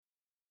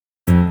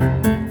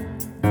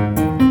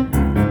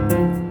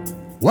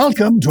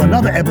Welcome to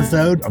another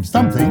episode of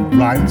Something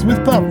Rhymes with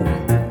Purple.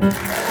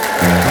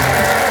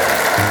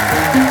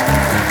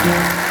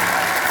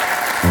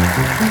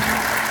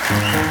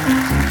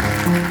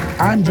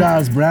 I'm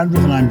Giles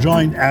Brandreth, and I'm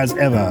joined as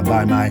ever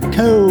by my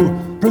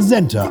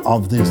co-presenter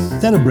of this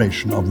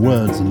celebration of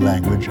words and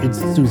language. It's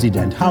Susie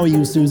Dent. How are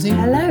you, Susie?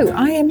 Hello,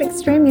 I am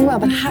extremely well,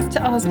 but I have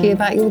to ask you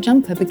about your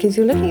jumper because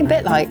you're looking a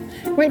bit like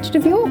Richard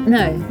of York.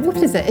 No, what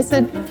is it? It's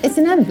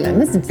an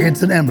emblem, isn't it?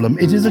 It's an emblem.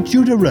 It is a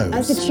Tudor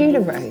rose. It's a Tudor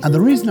rose. And the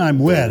reason I'm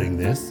wearing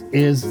this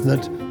is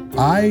that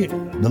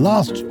the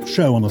last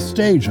show on the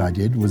stage I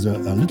did was a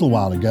little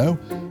while ago.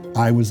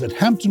 I was at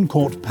Hampton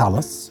Court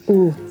Palace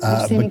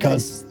performing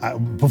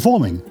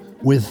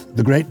with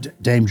the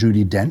great Dame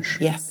Judi Dench.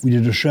 Yes. We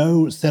did a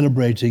show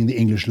celebrating the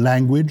English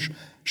language,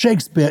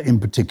 Shakespeare in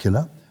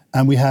particular,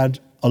 and we had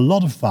a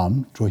lot of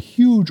fun to a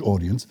huge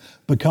audience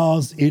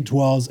because it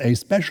was a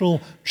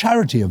special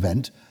charity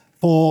event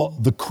for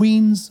the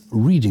Queen's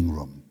Reading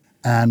Room.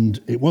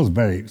 And it was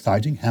very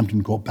exciting,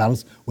 Hampton Court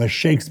Palace, where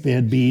Shakespeare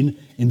had been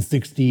in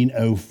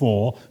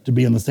 1604, to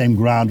be on the same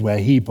ground where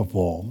he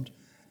performed.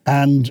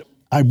 And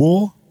I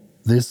wore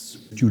this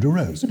Tudor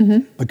rose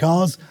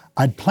because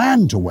I'd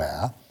planned to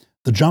wear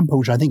the jumper,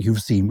 which I think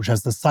you've seen, which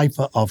has the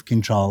cipher of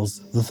King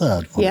Charles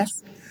III on it.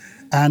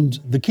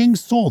 And the king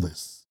saw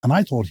this, and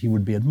I thought he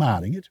would be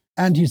admiring it.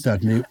 And he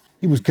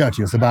was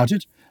courteous about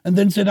it, and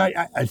then said,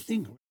 I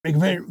think make a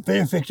very, very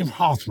effective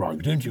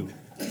hearthrug, don't you?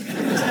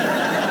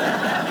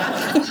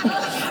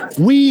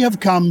 We have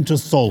come to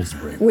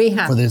Salisbury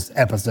for this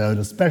episode,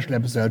 a special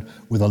episode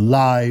with a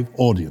live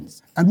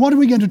audience. And what are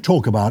we going to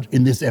talk about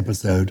in this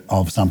episode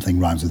of Something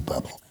Rhymes with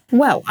Purple?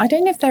 Well, I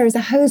don't know if there is a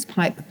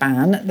hosepipe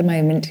ban at the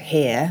moment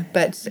here,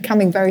 but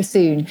coming very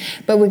soon.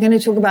 But we're going to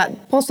talk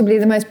about possibly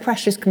the most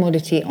precious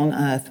commodity on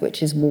earth,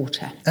 which is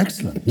water.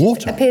 Excellent.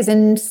 Water. It appears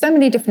in so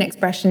many different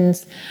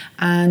expressions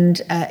and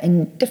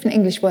in different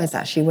English words,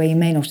 actually, where you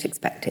may not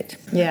expect it.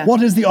 Yeah.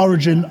 What is the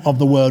origin of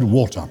the word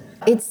water?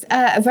 It's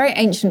a very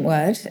ancient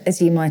word,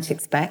 as you might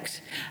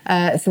expect.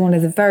 It's one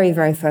of the very,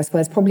 very first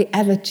words probably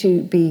ever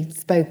to be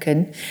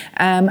spoken.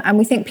 And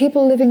we think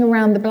people living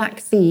around the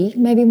Black Sea,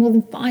 maybe more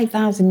than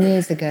 5,000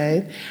 years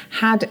ago,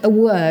 had a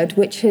word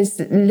which has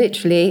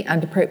literally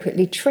and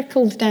appropriately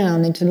trickled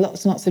down into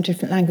lots and lots of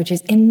different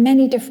languages in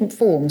many different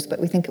forms,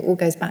 but we think it all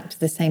goes back to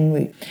the same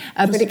root.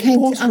 But it came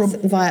to us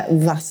via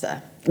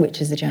Wasser,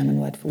 which is a German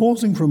word for water.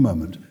 Pausing for a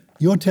moment,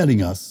 you're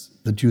telling us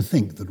that you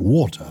think that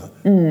water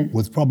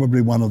was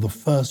probably one of the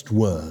first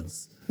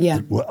words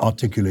that were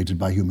articulated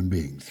by human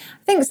beings.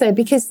 I think so,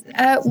 because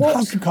what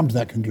how did you come to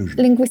that conclusion?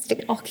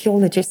 Linguistic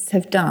archaeologists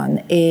have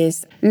done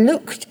is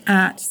looked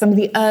at some of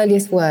the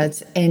earliest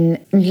words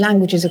in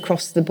languages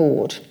across the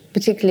board,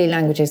 particularly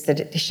languages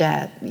that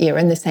share, are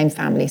in the same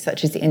family,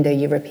 such as the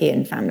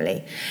Indo-European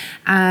family.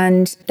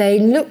 And they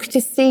look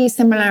to see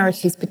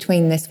similarities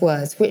between these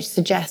words, which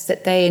suggests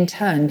that they in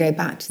turn go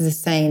back to the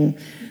same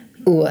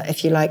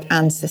if you like,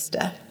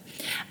 ancestor.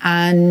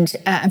 And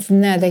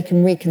from there they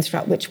can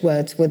reconstruct which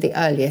words were the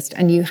earliest.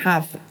 And you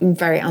have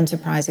very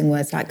unsurprising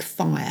words like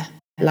fire,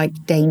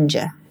 like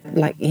danger,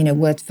 like,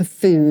 words for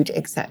food,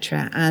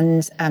 etc.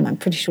 And I'm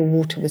pretty sure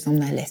water was on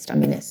their list. I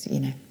mean, it's,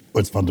 Well,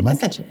 it's fundamental.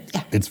 Essentially,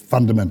 yeah. It's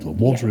fundamental.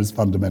 Water is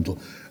fundamental.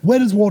 Where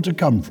does water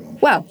come from?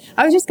 Well,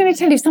 I was just going to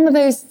tell you some of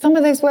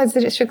those words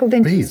that it trickled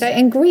into. Please. So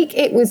in Greek,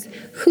 it was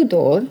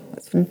hudor,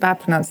 that's bad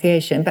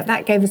pronunciation, but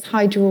that gave us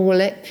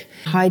hydraulic,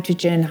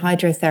 hydrogen,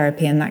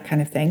 hydrotherapy, and that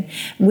kind of thing.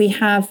 We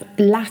have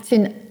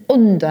Latin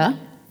under.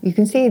 You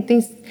can see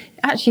these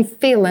actually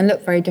feel and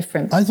look very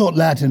different. I thought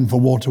Latin for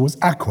water was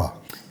aqua.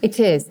 It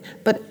is,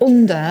 but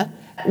under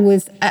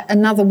was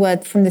another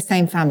word from the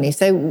same family.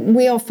 So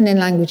we often in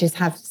languages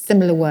have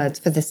similar words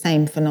for the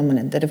same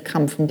phenomenon that have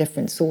come from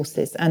different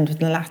sources. And in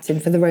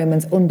Latin, for the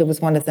Romans, under was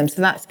one of them. So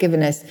that's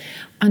given us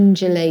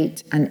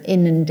undulate and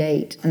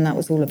inundate, and that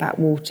was all about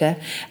water.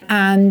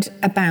 And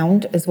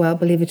abound as well,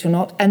 believe it or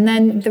not. And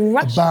then the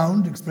Russian...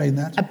 Abound, explain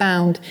that.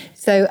 Abound.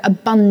 So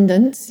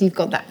abundance, you've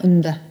got that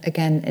under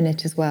again in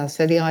it as well.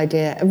 So the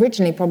idea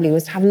originally probably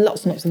was to have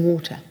lots and lots of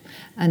water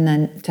and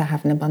then to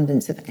have an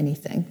abundance of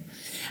anything.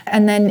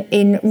 And then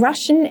in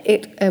Russian,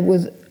 it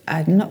was,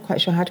 I'm not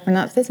quite sure how to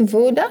pronounce this,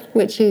 voda,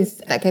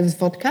 that gave us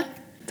vodka,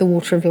 the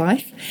water of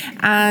life,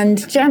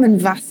 and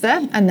German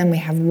Wasser, and then we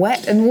have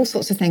wet and all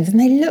sorts of things. And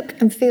they look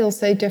and feel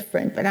so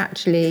different, but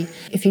actually,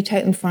 if you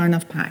take them far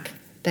enough back,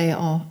 they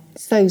are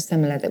so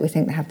similar that we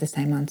think they have the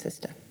same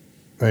ancestor.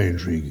 Very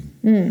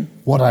intriguing.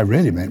 What I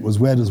really meant was,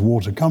 where does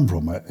water come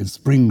from? It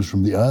springs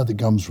from the earth, it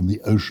comes from the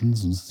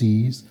oceans and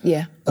seas.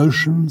 Yeah.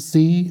 Ocean,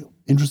 sea,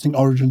 interesting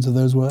origins of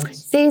those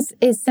words? Seas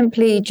is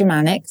simply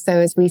Germanic. So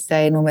as we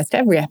say in almost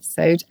every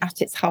episode,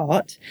 at its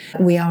heart,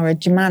 we are a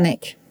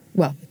Germanic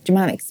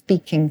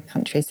speaking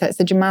country. So it's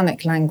a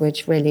Germanic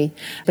language, really.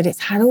 But it's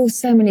had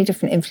so many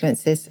different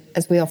influences,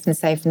 as we often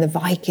say, from the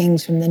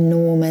Vikings, from the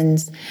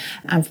Normans.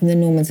 And from the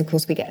Normans, of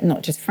course, we get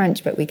not just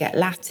French, but we get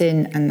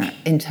Latin. And that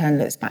in turn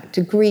looks back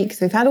to Greek.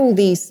 So we've had all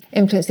these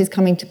influences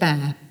coming to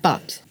bear.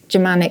 But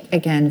Germanic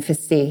again for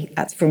sea,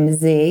 that's from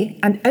Z.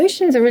 And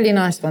ocean's a really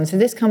nice one. So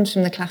this comes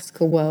from the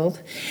classical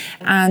world.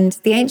 And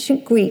the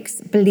ancient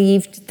Greeks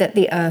believed that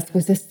the earth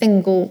was a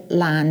single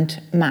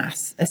land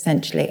mass,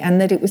 essentially, and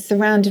that it was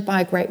surrounded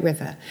by a great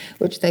river,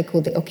 which they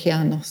called the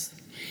Okeanos.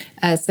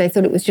 So they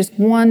thought it was just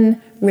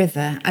one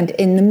river, and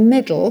in the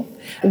middle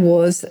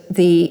was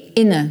the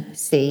inner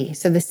sea,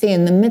 so the sea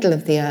in the middle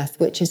of the earth,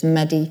 which is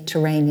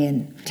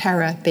Mediterranean.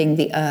 Terra being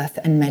the earth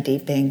and Medi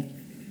being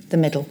the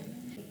middle.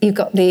 You've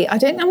got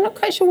I'm not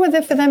quite sure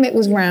whether for them it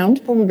was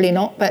round, probably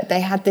not, but they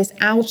had this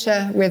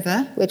outer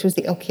river, which was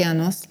the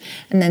Okeanos,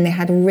 and then they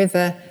had a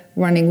river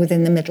running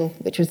within the middle,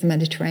 which was the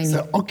Mediterranean.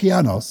 So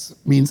Okeanos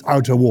means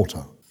outer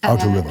water,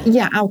 outer river.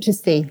 Yeah, outer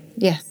sea,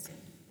 yes.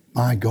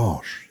 My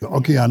gosh, the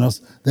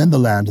Okeanos, then the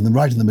land, and then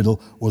right in the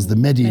middle was the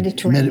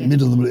Mediterranean.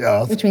 middle of the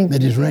earth, Which means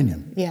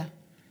Mediterranean. Yeah.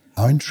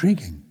 How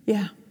intriguing.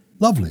 Yeah.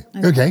 Lovely.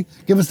 Okay,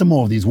 give us some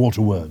more of these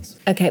water words.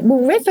 Okay,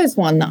 well, river's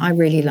one that I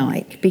really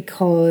like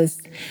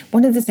because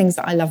one of the things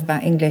that I love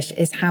about English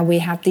is how we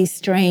have these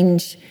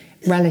strange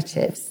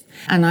relatives.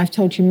 And I've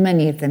told you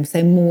many of them.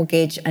 So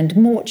mortgage and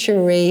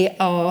mortuary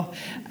are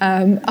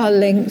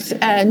linked,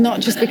 not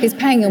just because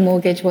paying a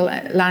mortgage will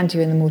land you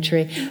in the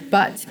mortuary,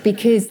 but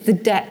because the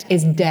debt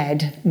is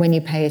dead when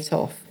you pay it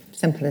off.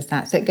 Simple as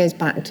that. So it goes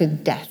back to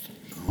death.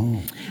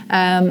 Oh.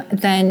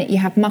 Then you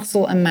have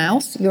muscle and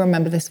mouse. You'll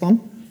remember this one.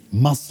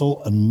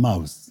 Muscle and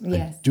mouse.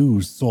 Yes. I do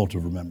sort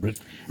of remember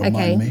it.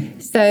 Remind me.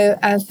 So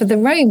for the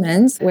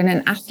Romans, when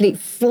an athlete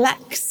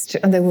flexed,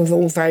 and they were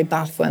all very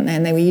buff, weren't they?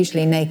 And they were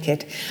usually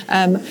naked.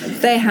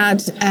 They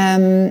had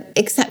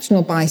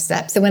exceptional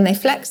biceps. So when they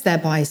flexed their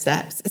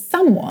biceps,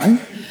 someone,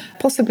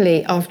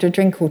 possibly after a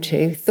drink or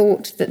two,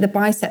 thought that the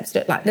biceps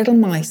looked like little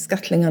mice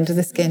scuttling under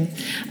the skin.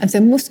 And so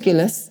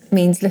musculus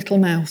means little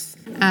mouse.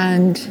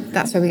 And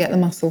that's where we get the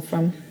muscle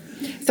from.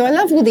 So I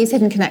love all these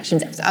hidden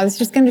connections. I was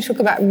just going to talk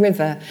about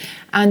river,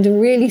 and a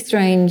really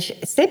strange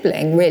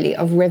sibling, really,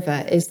 of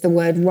river is the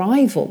word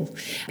rival,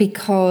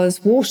 because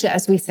water,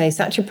 as we say,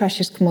 such a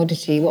precious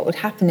commodity. What would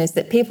happen is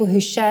that people who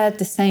shared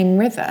the same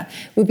river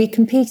would be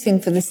competing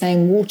for the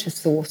same water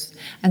source,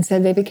 and so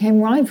they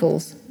became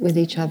rivals with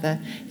each other.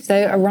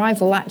 So a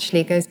rival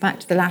actually goes back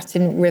to the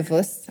Latin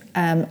rivus,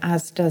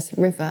 as does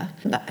river.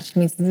 That actually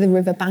means the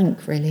river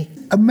bank, really.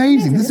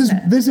 Amazing.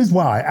 This is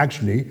why,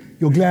 actually,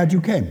 you're glad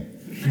you came.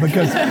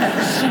 Because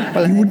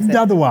you wouldn't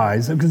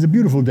otherwise, because it's a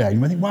beautiful day, you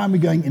might think, why aren't we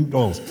going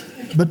indoors?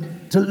 But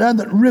to learn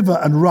that river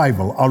and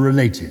rival are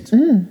related,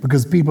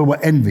 because people were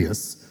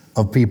envious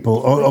of people,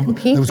 or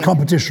there was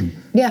competition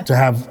to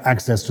have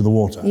access to the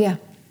water. Yeah.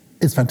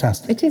 It's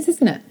fantastic. It is,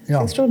 isn't it?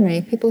 Yeah. It's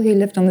extraordinary. People who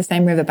lived on the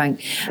same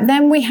riverbank.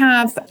 Then we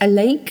have a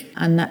lake,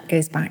 and that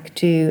goes back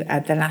to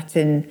the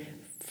Latin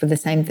for the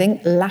same thing,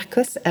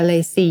 lacus,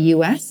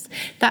 L-A-C-U-S.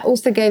 That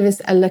also gave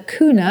us a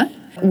lacuna,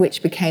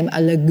 which became a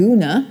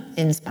laguna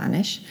in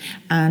Spanish.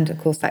 And of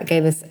course, that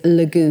gave us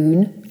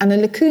lagoon. And a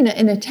lacuna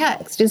in a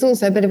text is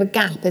also a bit of a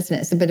gap, isn't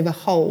it? It's a bit of a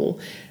hole,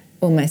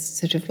 almost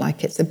sort of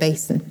like it's a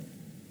basin.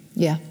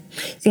 Yeah.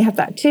 So you have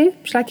that too.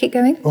 Shall I keep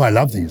going? Oh, I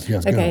love these.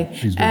 Yes, okay. Go.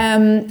 Please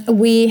do.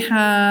 We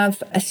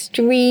have a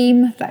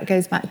stream that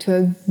goes back to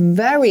a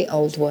very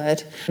old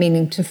word,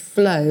 meaning to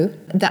flow,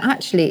 that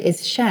actually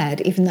is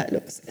shared, even though it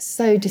looks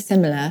so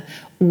dissimilar,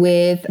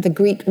 with the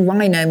Greek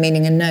rhino,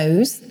 meaning a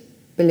nose,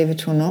 believe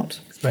it or not.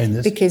 Explain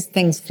this. Because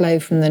things flow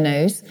from the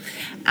nose.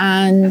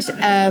 And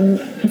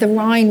the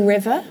Rhine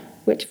River,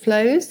 which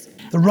flows.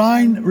 The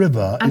Rhine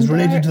River is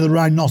related to the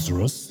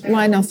rhinoceros.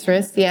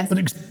 Rhinoceros, yes.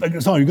 But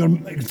sorry, you've got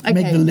to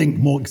make the link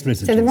more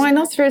explicit. So the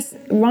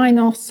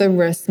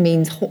rhinoceros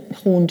means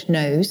horned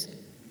nose.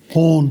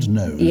 Horned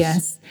nose.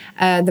 Yes.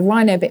 The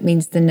rhino bit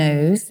means the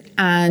nose.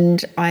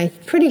 And I'm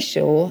pretty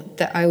sure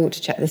that I ought to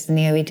check this in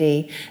the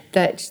OED,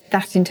 that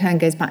in turn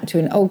goes back to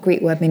an old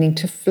Greek word meaning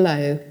to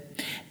flow,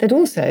 that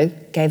also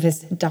gave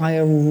us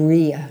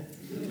diarrhea.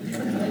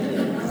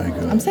 Very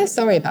good. I'm so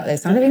sorry about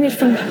this. I don't mean it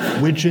from...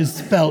 Which is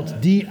spelt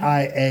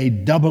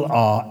D-I-A-R-R-H-O-E-A?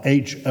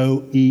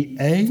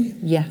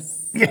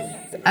 Yes.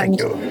 Thank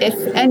you. If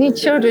any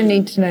children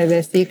need to know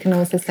this, you can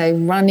also say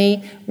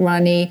runny,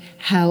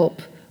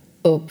 help,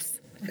 oops.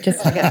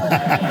 Just to get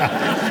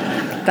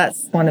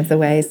That's one of the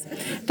ways.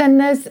 Then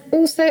there's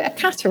also a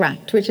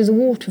cataract, which is a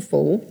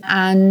waterfall.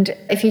 And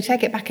if you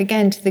take it back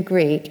again to the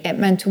Greek, it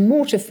meant a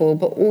waterfall,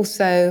 but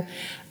also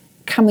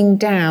coming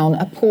down,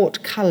 a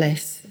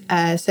portcullis.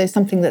 So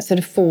something that sort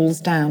of falls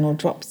down or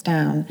drops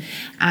down.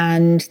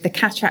 And the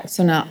cataracts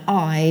on our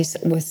eyes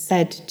was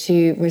said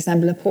to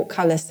resemble a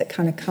portcullis that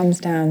kind of comes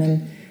down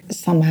and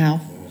somehow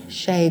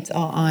shades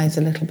our eyes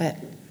a little bit.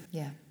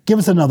 Yeah. Give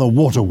us another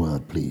water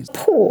word, please.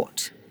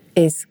 Port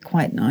is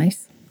quite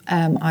nice.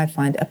 I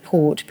find a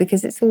port,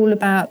 because it's all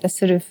about a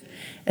sort of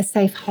a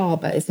safe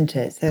harbour, isn't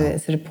it? So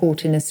it's sort of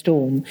port in a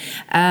storm.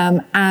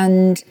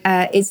 And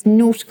it's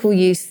nautical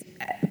use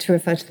to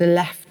refer to the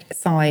left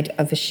side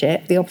of a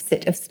ship, the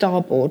opposite of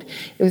starboard.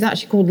 It was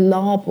actually called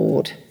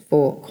larboard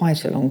for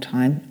quite a long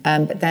time.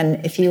 But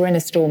then if you were in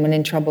a storm and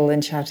in trouble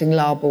and shouting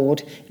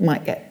larboard, you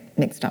might get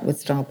mixed up with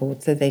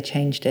starboard, so they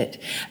changed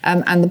it.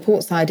 And the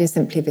port side is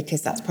simply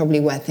because that's probably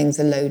where things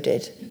are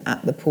loaded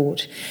at the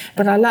port.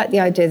 But I like the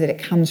idea that it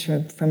comes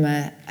from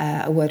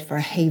a word for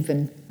a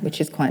haven, which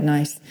is quite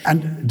nice.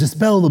 And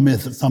dispel the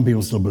myth that some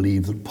people still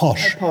believe that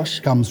posh, Posh.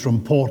 comes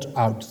from port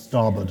out,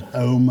 starboard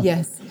home.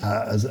 Yes.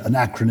 As an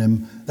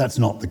acronym. That's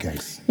not the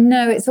case.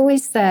 No, it's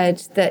always said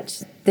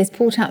that this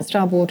port out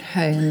starboard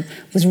home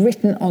was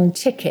written on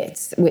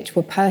tickets which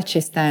were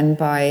purchased then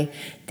by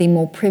the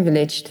more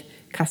privileged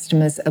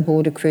customers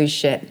aboard a cruise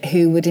ship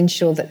who would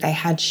ensure that they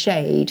had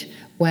shade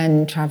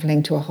when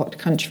travelling to a hot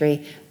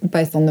country,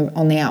 both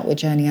on the outward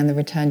journey and the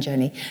return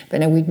journey.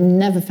 But no, we've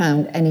never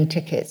found any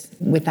tickets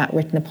with that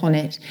written upon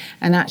it.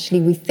 And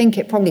actually, we think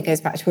it probably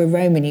goes back to a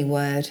Romany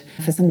word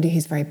for somebody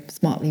who's very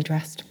smartly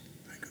dressed.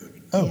 Very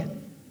good. Oh. Yeah.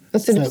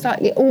 But sort of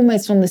slightly,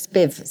 almost on the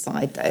spiv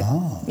side,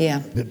 though.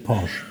 Yeah. A bit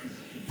posh.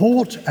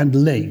 Port and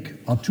lake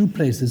are two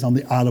places on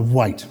the Isle of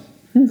Wight,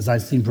 as I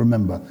seem to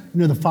remember.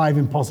 You know the 5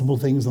 impossible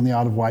things on the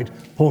Isle of Wight?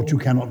 Port you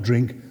cannot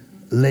drink,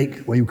 lake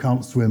where you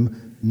can't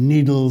swim,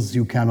 needles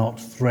you cannot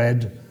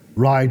thread,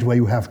 ride where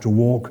you have to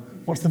walk.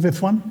 What's the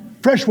 5th one?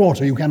 Fresh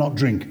water you cannot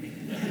drink.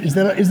 Is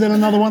there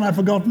another one I've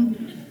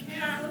forgotten?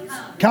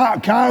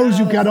 Cows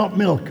you cannot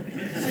milk.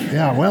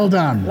 Yeah, well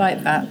done.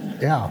 Like that.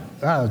 Yeah,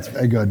 that's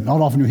very good.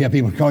 Not often you hear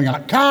people going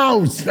out,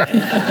 cows,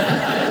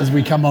 as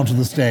we come onto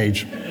the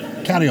stage.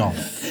 Carry on.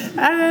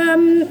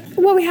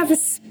 Well, we have a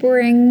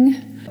spring,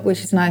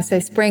 which is nice. So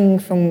spring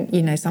from,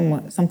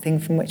 something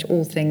from which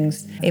all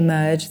things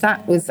emerge.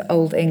 That was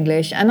Old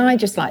English. And I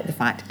just like the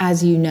fact,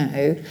 as you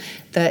know,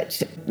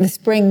 that the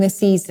spring, the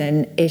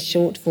season, is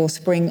short for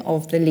spring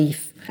of the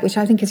leaf, which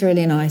I think is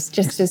really nice.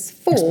 Just as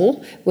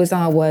fall was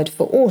our word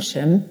for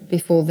autumn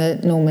before the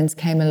Normans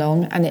came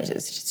along, and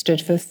it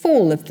stood for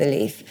fall of the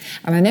leaf.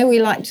 And I know we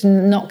like to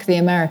knock the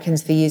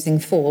Americans for using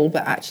fall,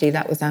 but actually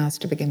that was ours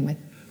to begin with.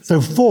 So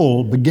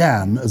fall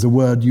began as a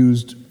word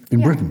used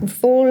in Britain.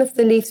 Fall of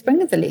the leaf,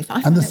 spring of the leaf.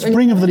 And the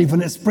spring of the leaf,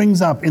 when it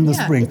springs up in the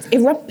spring. It's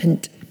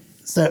erumpent.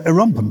 So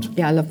erumpent.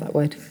 Yeah, I love that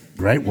word.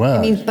 Great word.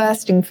 It means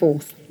bursting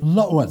forth.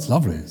 It's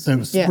lovely.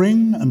 So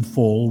spring and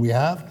fall we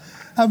have.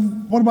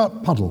 What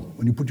about puddle,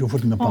 when you put your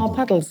foot in a puddle? Oh,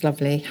 puddle's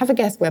lovely. Have a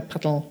guess where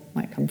puddle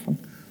might come from.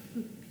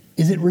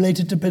 Is it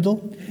related to piddle?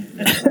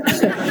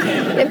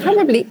 It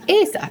probably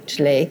is,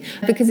 actually,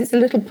 because it's a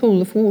little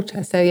pool of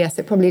water. So, yes,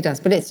 it probably does.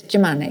 But it's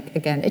Germanic,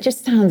 again. It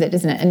just sounds it,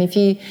 doesn't it? And if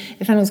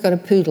anyone's got a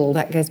poodle,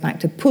 that goes back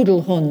to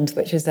Pudelhund,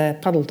 which is a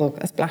puddle dog,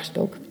 a splash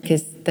dog,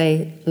 because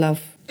they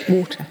love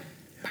water,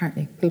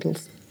 apparently,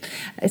 poodles.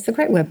 It's a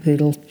great word,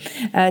 poodle,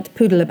 to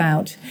poodle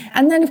about.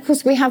 And then, of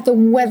course, we have the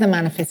weather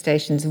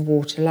manifestations of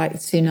water, like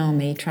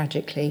tsunami,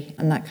 tragically,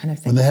 and that kind of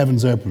thing. When the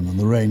heavens open and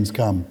the rains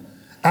come.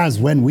 As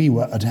when we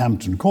were at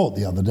Hampton Court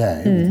the other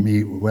day, with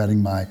me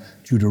wearing my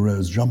Tudor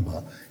rose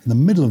jumper, in the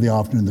middle of the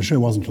afternoon, the show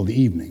wasn't till the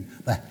evening,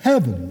 the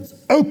heavens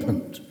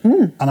opened.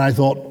 And I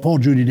thought, poor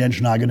Judi Dench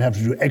and I are going to have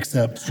to do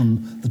excerpts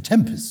from The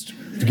Tempest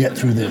to get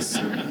through this,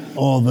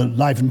 or The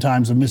Life and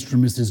Times of Mr.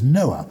 and Mrs.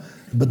 Noah.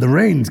 But the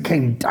rains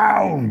came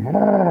down.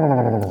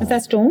 Is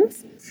there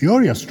storms?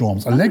 Furious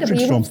storms,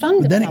 electric storms.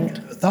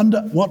 Thunderplumped.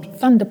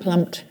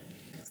 Thunderplumped.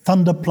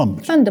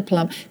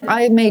 Thunderplump.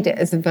 I made it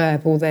as a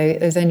verb, although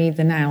there's only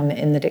the noun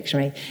in the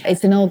dictionary.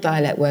 It's an old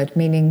dialect word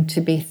meaning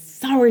to be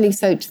thoroughly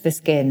soaked to the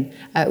skin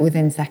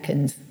within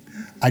seconds.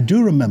 I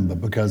do remember,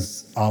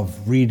 because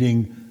of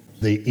reading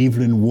the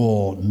Evelyn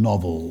Waugh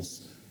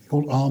novels,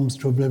 called Arms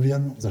to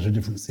Oblivion. Was that a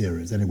different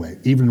series? Anyway,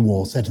 Evelyn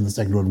Waugh, set in the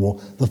Second World War,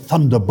 the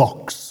Thunder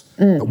Box,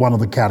 that one of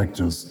the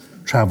characters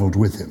travelled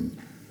with him,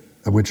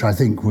 which I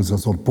think was a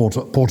sort of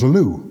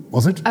Portaloo,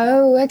 was it?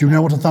 Oh, okay. Do you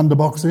know what a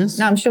thunderbox is?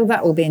 No, I'm sure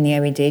that will be in the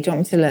OED. Do you want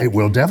me to look? It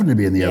will definitely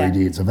be in the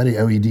OED. It's a very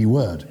OED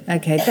word.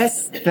 Okay,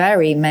 there's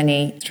very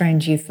many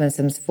strange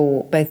euphemisms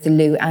for both the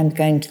loo and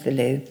going to the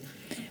loo.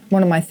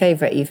 One of my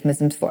favourite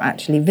euphemisms for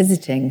actually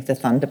visiting the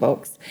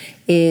Thunderbox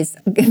is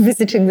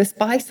visiting the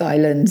Spice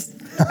Islands.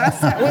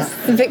 That was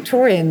the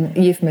Victorian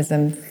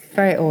euphemism.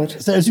 Very odd.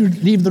 So as you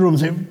leave the room,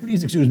 say,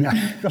 please excuse me,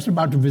 I'm just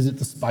about to visit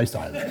the Spice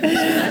Islands.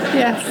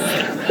 Yes.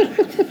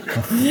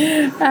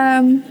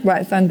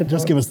 Right, Thunderbox.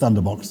 Just give us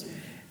Thunderbox.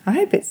 I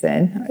hope it's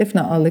in. If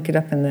not, I'll look it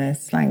up in the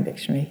slang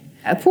dictionary.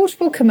 A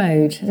portable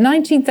commode,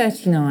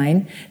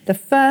 1939. The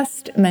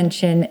first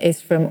mention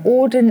is from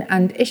Auden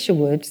and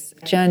Isherwood's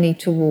Journey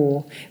to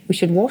War. We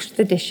should wash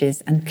the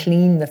dishes and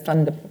clean the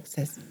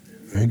Thunderboxes.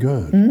 Very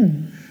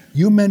good.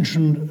 You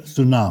mentioned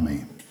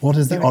tsunami. What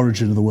is the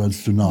origin of the word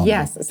tsunami?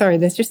 Yes, sorry,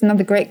 there's just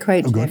another great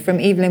quote here from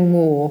Evelyn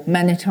Waugh,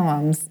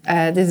 Men-at-Arms.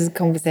 This is a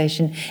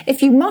conversation.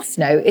 If you must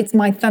know, it's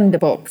my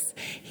Thunderbox.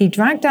 He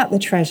dragged out the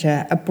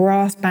treasure, a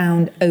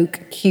brass-bound oak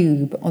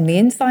cube. On the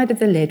inside of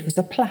the lid was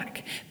a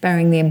plaque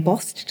bearing the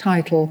embossed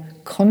title,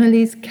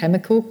 Connolly's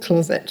Chemical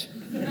Closet.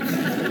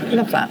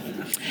 Love that.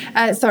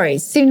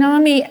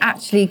 Tsunami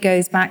actually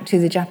goes back to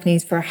the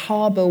Japanese for a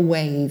harbour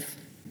wave.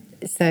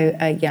 So,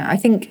 I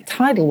think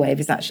tidal wave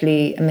is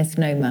actually a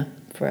misnomer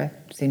for a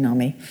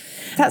tsunami.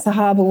 That's a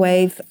harbour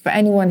wave. For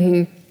anyone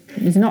who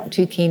is not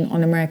too keen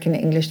on American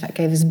English, that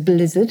gave us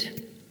blizzard.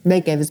 They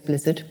gave us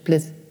blizzard.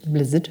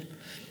 Blizzard.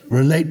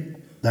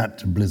 Relate that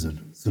to blizzard,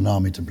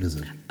 tsunami to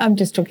blizzard. I'm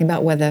just talking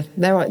about weather.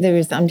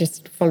 I'm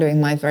just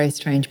following my very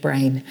strange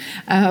brain.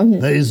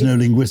 There is no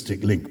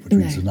linguistic link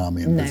between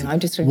tsunami and blizzard. I'm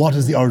just What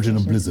is the origin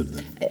of blizzard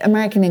then?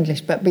 American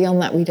English, but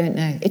beyond that we don't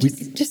know. It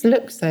just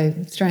looks so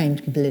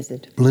strange,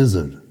 blizzard.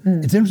 Blizzard.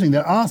 It's interesting,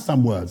 there are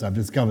some words, I've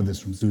discovered this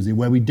from Susie,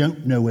 where we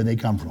don't know where they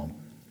come from.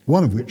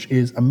 One of which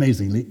is,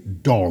 amazingly,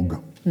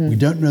 dog. We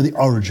don't know the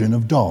origin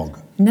of dog.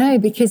 No,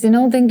 because in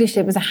Old English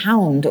it was a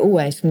hound,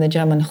 always, from the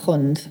German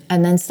Hund.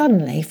 And then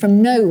suddenly,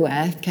 from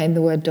nowhere, came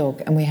the word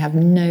dog, and we have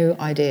no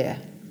idea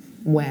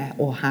where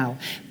or how.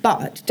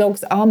 But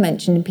dogs are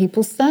mentioned in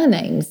people's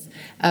surnames,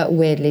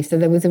 weirdly. So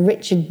there was a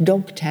Richard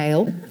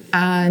Dogtail,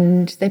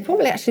 and they're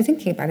probably actually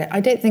thinking about it. I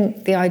don't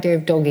think the idea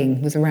of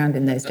dogging was around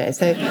in those days.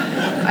 So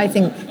I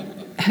think,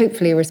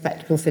 hopefully, a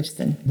respectable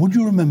citizen. Would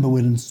you remember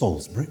William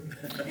Salisbury?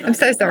 I'm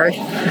so sorry.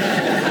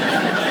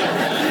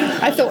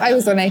 I thought I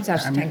was on 8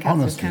 out of 10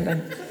 honestly.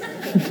 Campbell.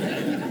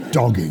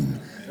 Dogging.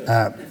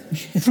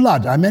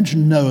 Flood. I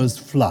mentioned Noah's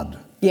flood.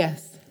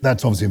 Yes.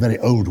 That's obviously a very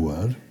old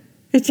word.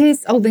 It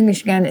is Old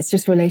English again. It's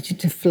just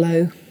related to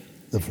flow.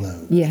 The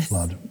flow. Yes.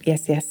 Flood.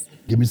 Yes, yes.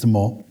 Give me some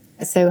more.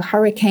 So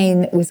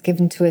hurricane was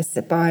given to us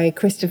by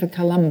Christopher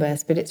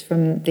Columbus, but it's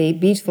from the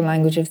beautiful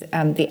language of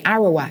the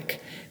Arawak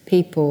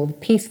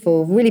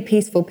people, really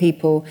peaceful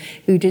people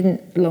who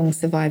didn't long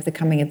survive the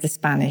coming of the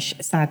Spanish,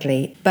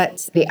 sadly.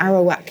 But the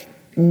Arawak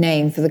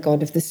name for the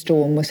god of the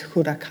storm was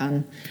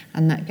Huracan,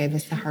 and that gave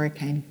us the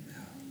hurricane.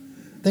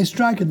 They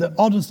strike at the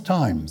oddest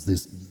times,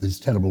 this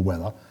terrible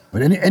weather.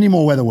 But any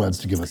more weather words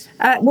to give us?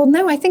 Well,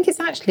 no, I think it's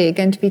actually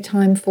going to be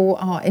time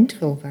for our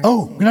interval.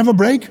 Oh, we can have a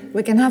break?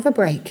 We can have a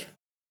break.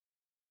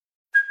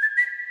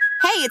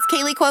 Hey, it's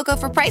Kaylee Cuoco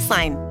for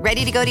Priceline.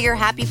 Ready to go to your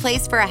happy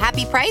place for a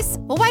happy price?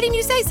 Well, why didn't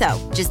you say so?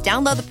 Just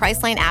download the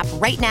Priceline app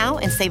right now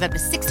and save up to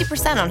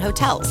 60% on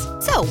hotels.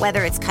 So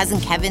whether it's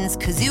Cousin Kevin's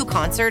Kazoo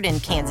Concert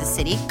in Kansas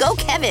City, go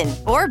Kevin,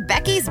 or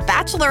Becky's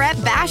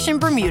Bachelorette Bash in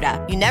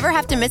Bermuda, you never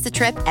have to miss a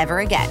trip ever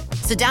again.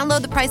 So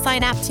download the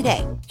Priceline app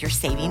today. Your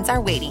savings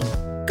are waiting.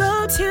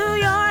 Go to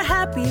your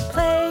happy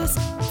place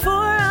for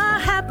a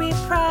happy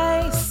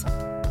price.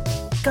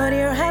 Go to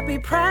your happy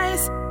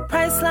price,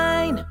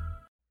 Priceline.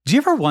 Do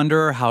you ever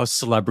wonder how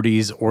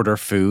celebrities order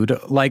food?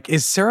 Like,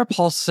 is Sarah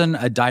Paulson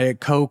a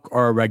Diet Coke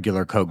or a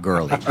regular Coke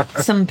girlie?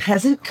 Some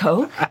peasant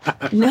Coke?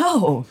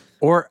 No.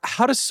 Or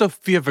how does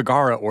Sofia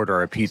Vergara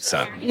order a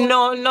pizza?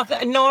 No,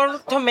 nothing. No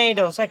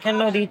tomatoes. I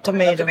cannot eat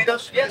tomatoes.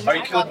 Tomatoes? Yes. Are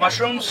you cool with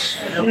mushrooms?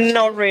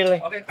 Not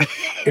really.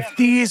 If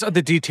these are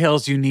the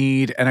details you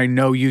need, and I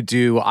know you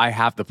do, I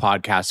have the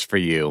podcast for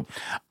you.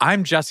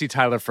 I'm Jesse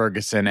Tyler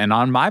Ferguson, and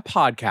on my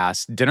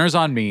podcast, Dinners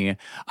on Me,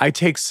 I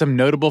take some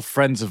notable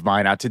friends of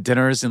mine out to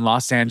dinners in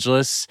Los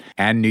Angeles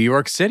and New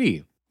York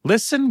City.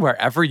 Listen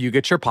wherever you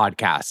get your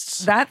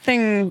podcasts. That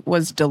thing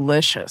was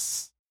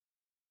delicious.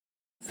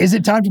 Is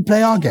it time to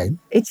play our game?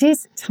 It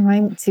is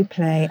time to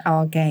play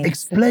our game.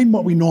 Explain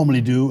what we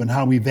normally do and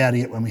how we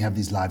vary it when we have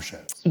these live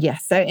shows.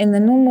 Yes, so in the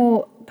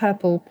normal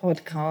Purple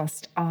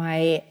podcast,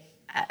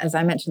 as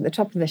I mentioned at the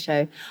top of the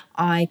show,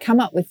 I come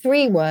up with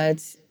 3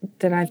 words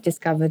that I've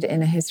discovered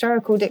in a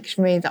historical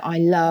dictionary that I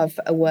love,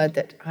 a word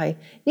that I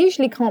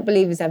usually can't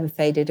believe has ever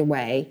faded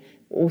away,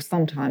 or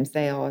sometimes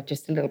they are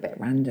just a little bit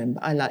random,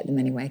 but I like them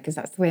anyway because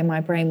that's the way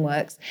my brain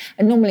works.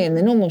 And normally in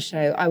the normal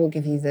show, I will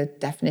give you the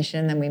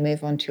definition, then we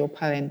move on to your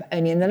poem. But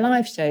only in the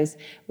live shows,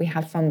 we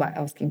have fun by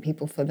asking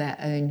people for their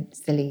own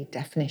silly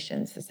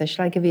definitions. So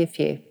shall I give you a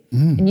few?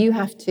 And you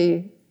have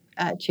to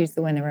choose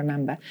the winner,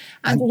 remember.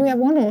 And do we have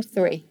 1 or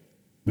 3?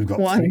 We've got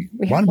one. 3.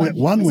 We have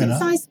One Is winner. it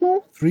size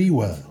small? 3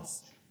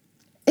 words.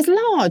 It's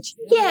large.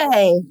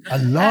 Yay!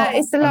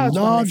 It's the large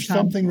one this time.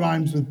 something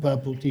rhymes with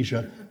purple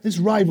T-shirt. This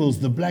rivals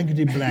the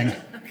blankety blank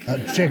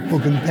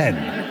checkbook and pen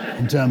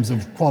in terms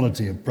of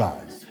quality of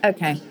prize.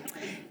 Okay.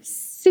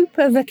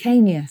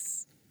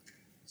 Supervacaneous.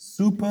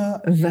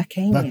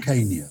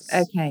 Supervacaneous.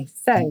 Okay,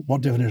 so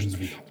What definitions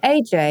have we got?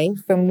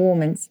 AJ from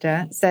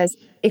Warminster says,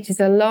 it is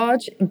a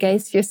large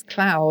gaseous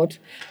cloud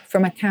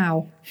from a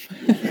cow.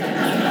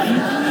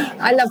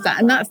 I love that.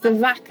 And that's the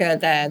vaca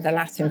there, the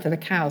Latin for the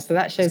cow. So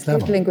that shows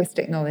good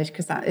linguistic knowledge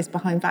because that is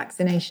behind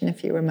vaccination,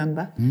 if you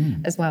remember,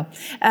 as well.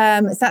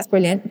 So that's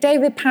brilliant.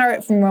 David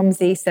Parrott from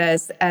Romsey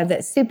says that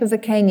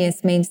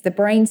supervacaneous means the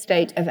brain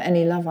state of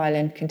any Love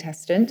Island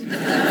contestant.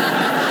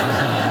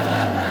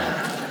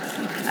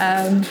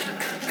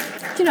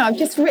 You know, I've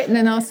just written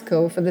an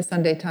article for the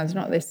Sunday Times,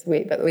 not this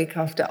week, but the week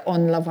after,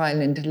 on Love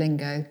Island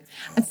lingo.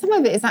 And some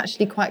of it is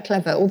actually quite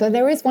clever, although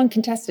there is one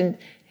contestant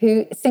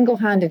who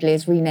single-handedly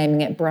is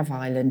renaming it Bruv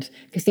Island,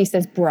 because he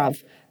says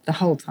bruv the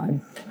whole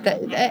time.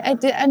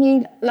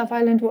 Any Love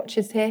Island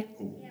watchers here?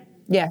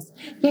 Yes.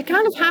 You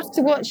kind of have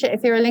to watch it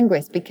if you're a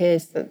linguist,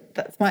 because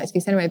that's my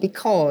excuse anyway,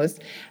 because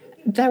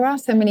there are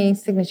so many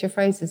signature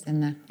phrases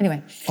in there.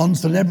 Anyway. On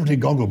Celebrity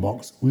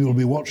Gogglebox, we will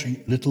be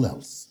watching Little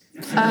Else.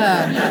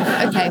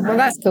 Okay, well,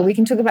 that's cool. We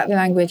can talk about the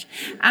language.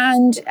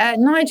 And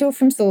Nigel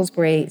from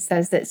Salisbury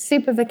says that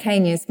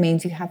supervacaneous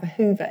means you have a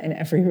Hoover in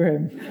every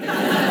room.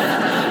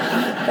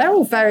 They're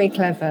all very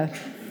clever.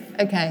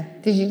 Okay.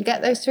 Did you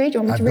get those three? Do you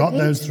want me I've to got repeat?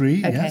 those three,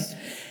 Okay. yes.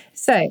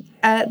 So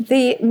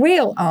the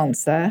real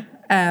answer,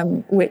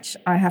 which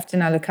I have to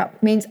now look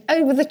up, means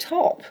over the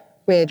top,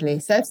 weirdly.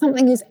 So if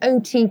something is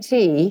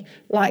OTT,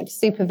 like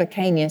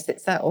supervicaneous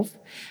itself,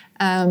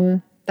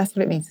 that's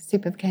what it means,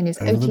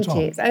 supervicaneous, Over the OTT. top.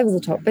 It's over the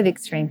top, bit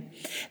extreme.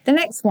 The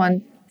next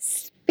one,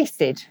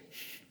 spicid.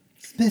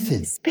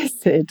 Spicid.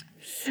 Spicid.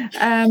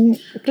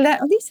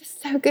 These are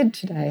so good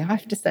today, I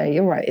have to say.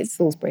 You're right, it's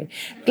Salisbury.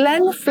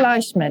 Glenn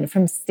Fleischman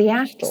from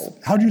Seattle.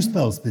 How do you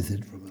spell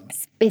spicid?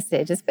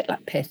 Spicid, it's a bit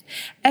like piss.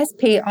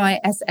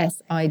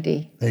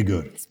 Spissid. Very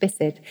good.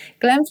 Spicid.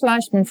 Glenn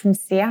Fleischman from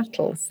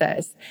Seattle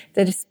says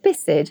that a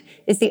spicid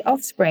is the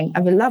offspring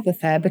of a love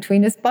affair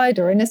between a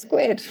spider and a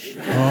squid.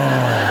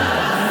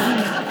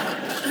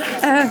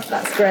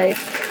 That's great.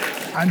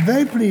 I'm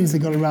very pleased they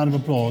got a round of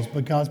applause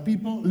because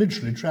people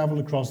literally travel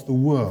across the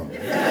world.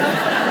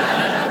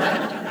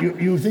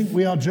 You think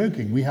we are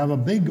joking. We have a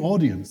big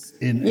audience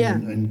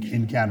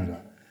in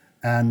Canada.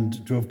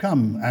 And to have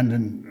come, and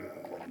in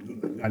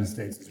the United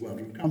States as well,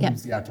 to have come from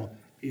Seattle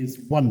is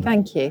wonderful.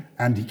 Thank you.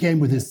 And he came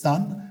with his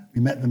son.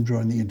 We met them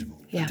during the interval.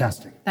 Yeah.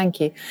 Fantastic. Thank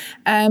you.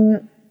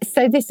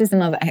 So this is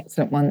another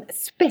excellent one.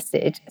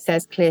 Spicid,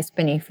 says Clear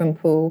Spinney from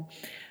Poole.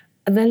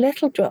 The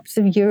little drops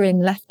of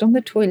urine left on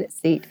the toilet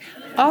seat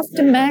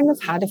after men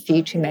have had a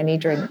few too many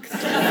drinks.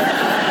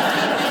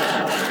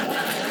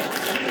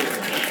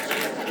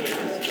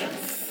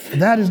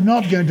 That is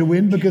not going to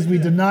win because we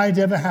deny it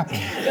ever happened.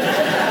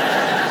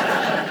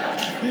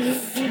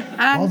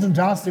 It wasn't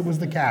us, it was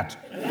the cat.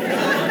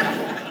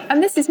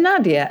 And this is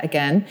Nadia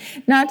again.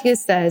 Nadia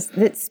says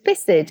that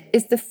spicid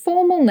is the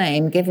formal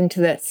name given to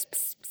the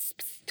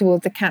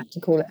toward the cat to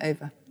call it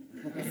over.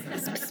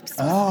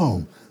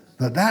 Oh,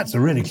 but that's a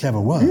really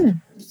clever word.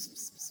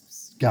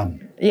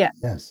 Gun. Yeah.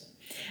 Yes.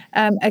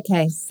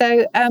 Okay,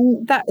 so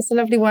that is a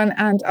lovely one,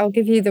 and I'll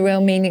give you the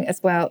real meaning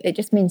as well. It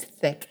just means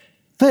thick.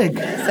 Thick.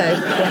 So,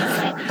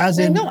 yes. As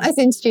No, in. not as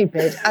in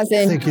stupid, as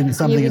in Thick in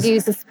something you would as-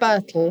 use a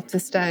spurtle to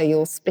stir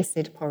your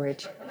spicid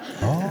porridge.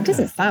 Oh. It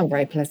doesn't sound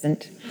very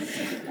pleasant.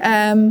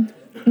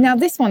 Now,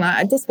 this one,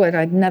 this word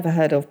I'd never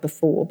heard of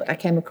before, but I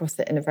came across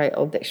it in a very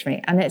old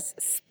dictionary, and it's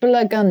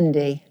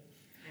splurgundy.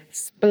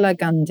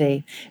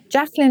 Splurgundy.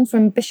 Jacqueline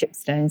from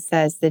Bishopstone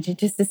says that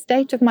it is the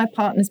state of my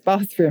partner's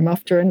bathroom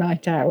after a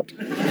night out.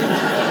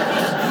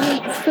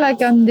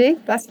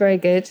 Splurgundy, that's very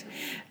good.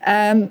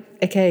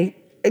 Okay,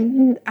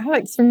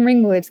 Alex from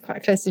Ringwood,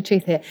 quite close to the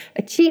truth here.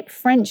 A cheap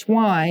French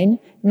wine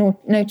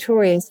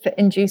notorious for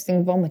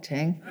inducing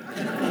vomiting.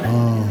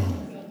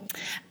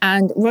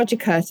 And Roger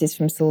Curtis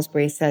from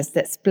Salisbury says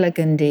that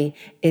Splurgundy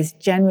is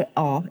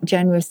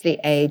generously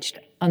aged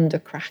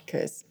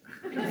undercrackers.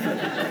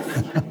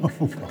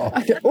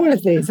 All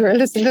of these are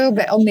just a little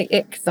bit on the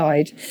ick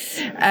side.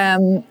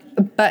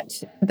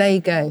 But there you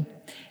go.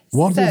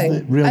 What is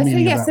the real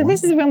meaning of that So one?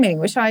 this is a real meaning,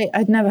 which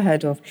I'd never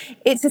heard of.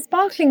 It's a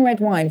sparkling red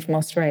wine from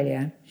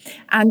Australia.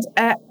 And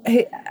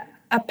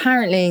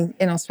apparently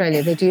in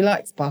Australia, they do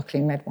like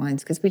sparkling red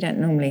wines because we don't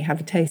normally have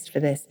a taste for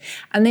this.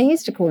 And they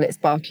used to call it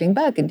sparkling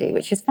Burgundy,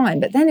 which is fine.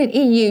 But then an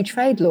EU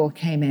trade law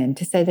came in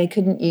to say they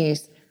couldn't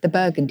use the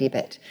Burgundy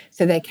bit.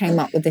 So they came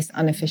up with this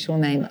unofficial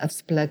name of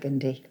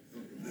Splurgundy,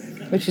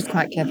 which is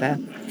quite clever.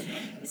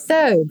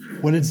 So,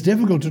 Well, it's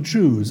difficult to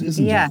choose,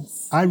 isn't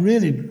Yes. it? I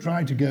really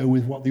try to go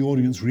with what the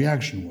audience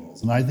reaction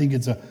was. And I think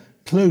it's a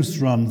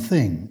close-run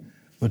thing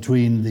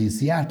between the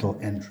Seattle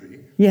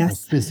entry, Yes. of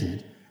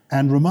Spicid,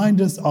 and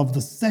remind us of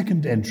the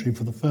second entry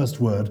for the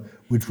first word,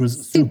 which was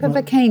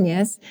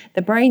supervicaneous,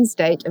 the brain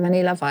state of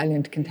any Love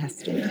Island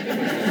contestant.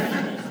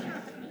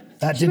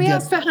 That Should we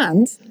ask for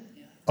hands?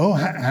 Oh,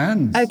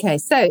 hands. Okay,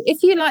 so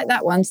if you like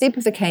that one,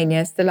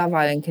 supervicaneous, the Love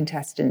Island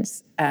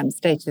contestants'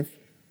 state of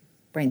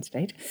brain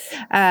state,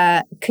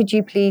 could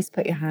you please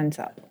put your hands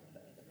up?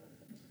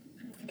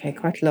 Okay,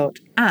 quite a lot.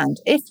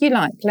 And if you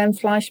like Glenn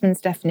Fleischman's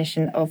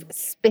definition of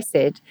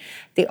spicid,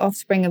 the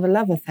offspring of a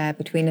love affair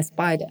between a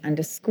spider and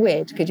a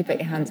squid, could you put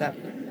your hands up?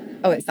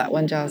 Oh, it's that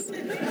one, Giles.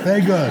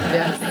 Very good.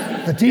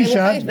 Yes. The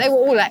T-shirt. They were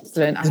all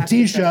excellent. I The have to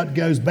say. T-shirt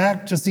goes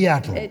back to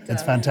Seattle. It It's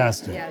does.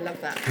 fantastic. Yeah, I love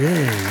that.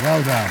 Really,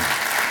 well done.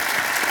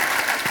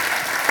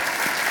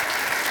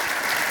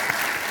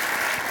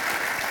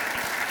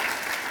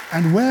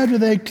 And where do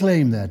they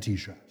claim their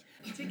T-shirt?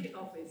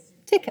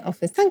 Ticket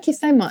office. Thank you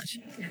so much.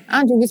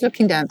 Andrew was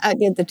looking down at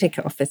the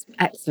ticket office.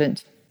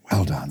 Excellent.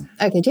 Well done.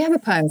 Okay, do you have a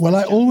poem? Well,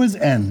 I always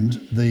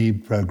end the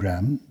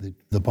program,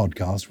 the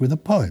podcast, with a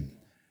poem.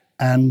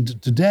 And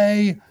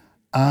today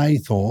I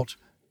thought,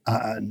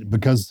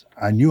 because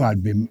I knew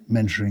I'd been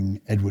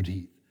mentioning Edward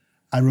Heath,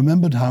 I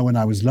remembered how when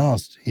I was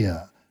last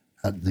here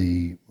at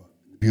the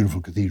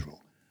beautiful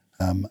cathedral,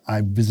 I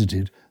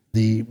visited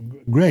the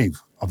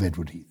grave of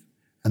Edward Heath.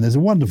 And there's a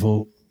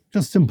wonderful,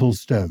 just simple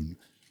stone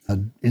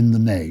in the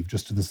nave,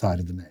 just to the side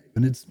of the nave.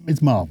 And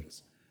it's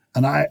marvelous.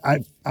 And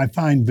I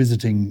find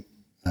visiting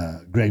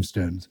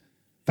gravestones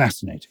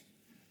fascinating.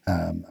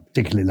 I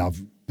particularly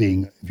love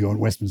being, if you're at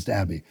Westminster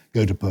Abbey,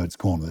 go to Poets'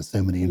 Corner. There's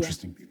so many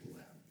interesting people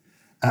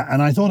there.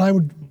 And I thought I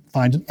would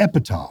find an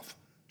epitaph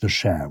to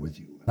share with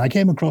you. And I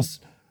came across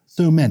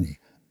so many.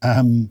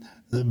 Some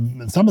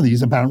of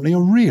these apparently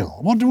are real.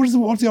 What's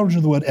the origin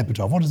of the word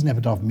epitaph? What does an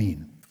epitaph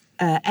mean?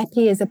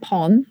 Epi is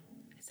upon,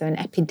 so an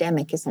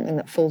epidemic is something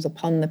that falls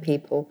upon the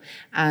people,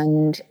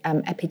 and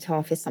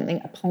epitaph is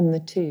something upon the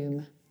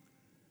tomb.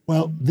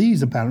 Well,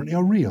 these apparently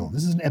are real.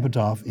 This is an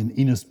epitaph in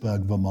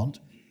Enosburg, Vermont.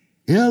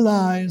 Here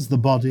lies the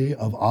body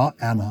of our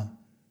Anna,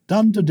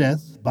 done to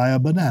death by a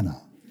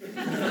banana.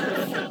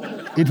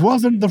 It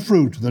wasn't the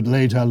fruit that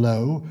laid her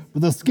low,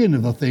 but the skin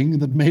of the thing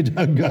that made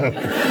her go.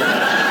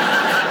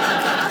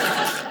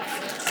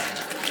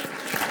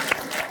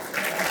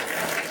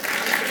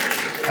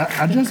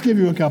 I'll just give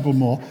you a couple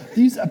more.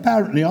 These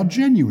apparently are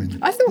genuine.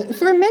 I thought,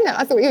 for a minute,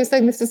 I thought you were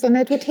saying this was on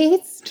Edward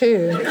Heath's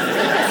tomb.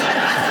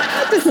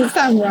 That doesn't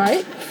sound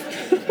right.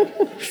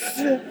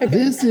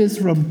 This is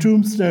from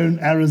Tombstone,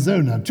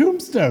 Arizona.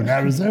 Tombstone,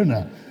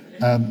 Arizona.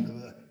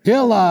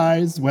 Here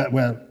lies,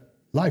 where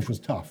life was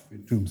tough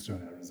in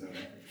Tombstone,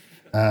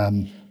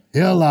 Arizona.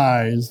 Here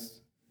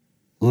lies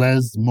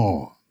Les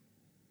Moore.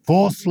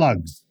 4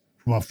 slugs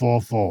from a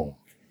 4-4.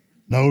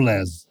 No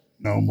Les,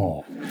 no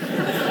more.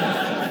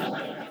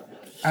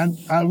 And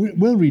I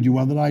will read you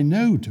one that I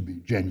know to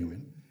be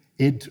genuine.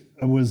 It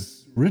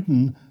was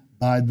written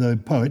by the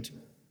poet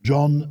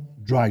John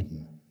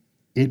Dryden.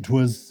 It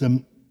was,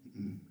 I'm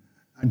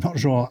not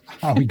sure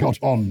how he got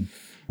on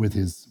with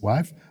his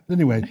wife, but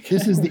anyway,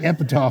 this is the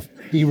epitaph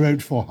he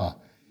wrote for her.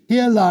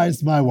 Here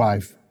lies my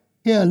wife,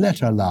 here let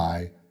her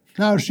lie.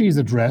 Now she's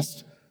at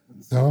rest,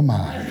 and so am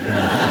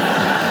I.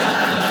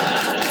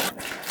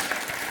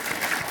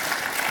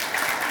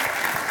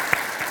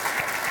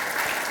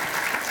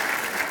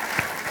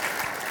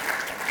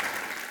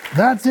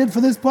 That's it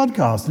for this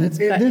podcast. And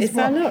it's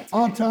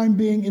our time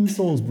being in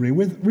Salisbury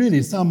with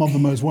really some of the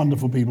most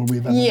wonderful people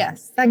we've ever met.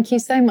 Yes, thank you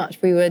so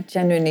much. We were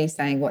genuinely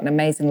saying what an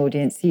amazing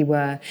audience you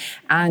were.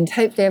 And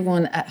hopefully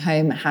everyone at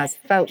home has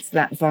felt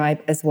that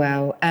vibe as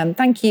well.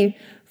 Thank you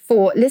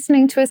for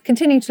listening to us,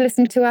 continuing to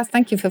listen to us.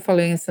 Thank you for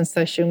following us on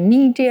social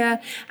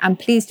media. And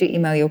please do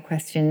email your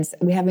questions.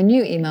 We have a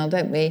new email,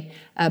 don't we?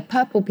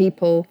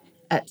 Purplepeople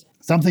at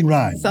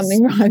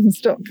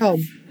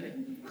somethingrhymes.com.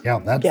 Yeah,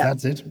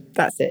 that's it.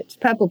 That's it.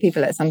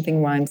 Purplepeople at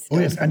somethingrhymes. Oh,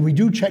 yes, and we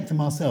do check them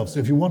ourselves.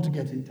 So if you want to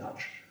get in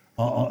touch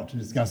or to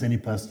discuss any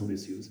personal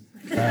issues.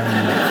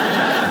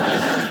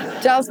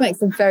 Giles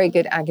makes a very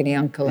good agony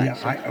uncle,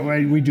 actually.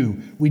 Yeah, we do.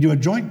 We do a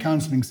joint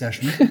counselling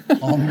session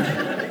on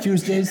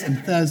Tuesdays and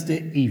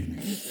Thursday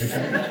evenings.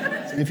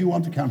 Okay? So if you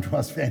want to come to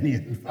us for any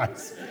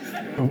advice,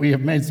 we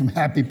have made some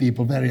happy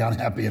people very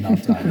unhappy in our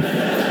time.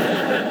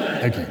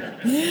 Okay.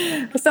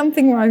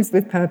 Something Rhymes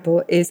with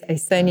Purple is a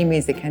Sony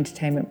Music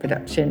Entertainment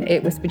production.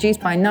 It was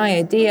produced by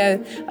Naya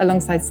Dio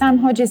alongside Sam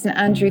Hodges and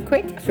Andrew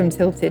Quick from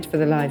Tilted for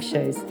the live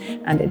shows.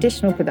 And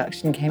additional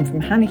production came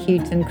from Hannah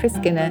Houghton, Chris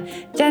Skinner,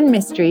 Jen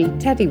Mystery,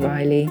 Teddy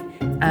Riley,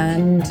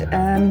 and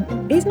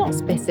he's not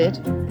spitted,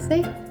 is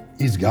he?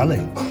 He's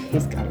gully.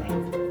 He's gully.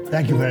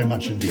 Thank you very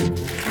much indeed.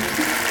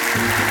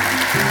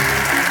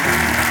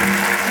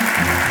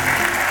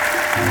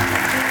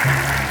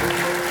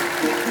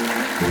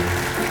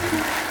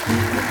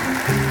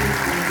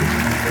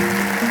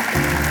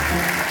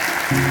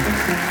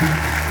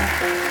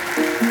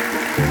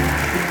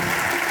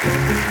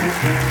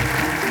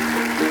 Thank you.